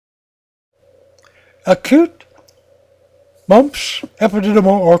Acute Mumps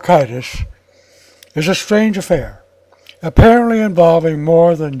Epididymo-orchitis is a strange affair, apparently involving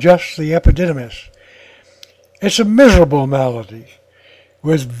more than just the epididymis. It's a miserable malady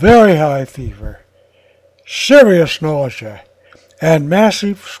with very high fever, serious nausea, and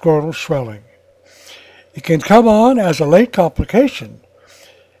massive scrotal swelling. It can come on as a late complication,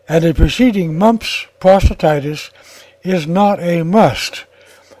 and the preceding mumps prostatitis is not a must,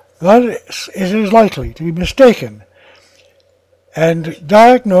 but it is likely to be mistaken and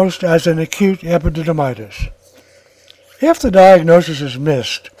diagnosed as an acute epididymitis. If the diagnosis is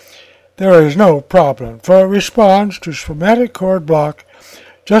missed, there is no problem, for it responds to spermatic cord block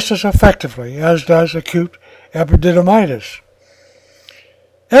just as effectively as does acute epididymitis.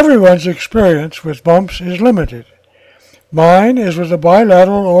 Everyone's experience with mumps is limited. Mine is with a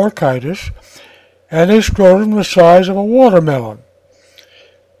bilateral orchitis and a scrotum the size of a watermelon,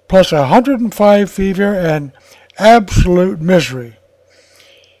 plus 105 fever and absolute misery,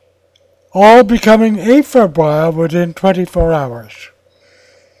 all becoming afebrile within 24 hours.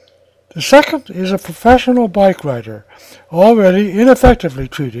 The second is a professional bike rider, already ineffectively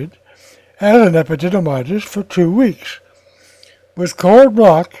treated as an epididymitis for 2 weeks. With cord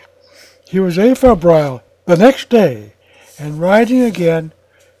block, he was afebrile the next day and riding again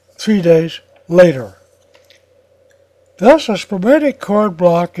 3 days later. Thus, a spermatic cord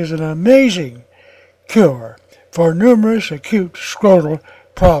block is an amazing cure for numerous acute scrotal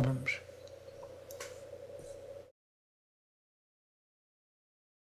problems.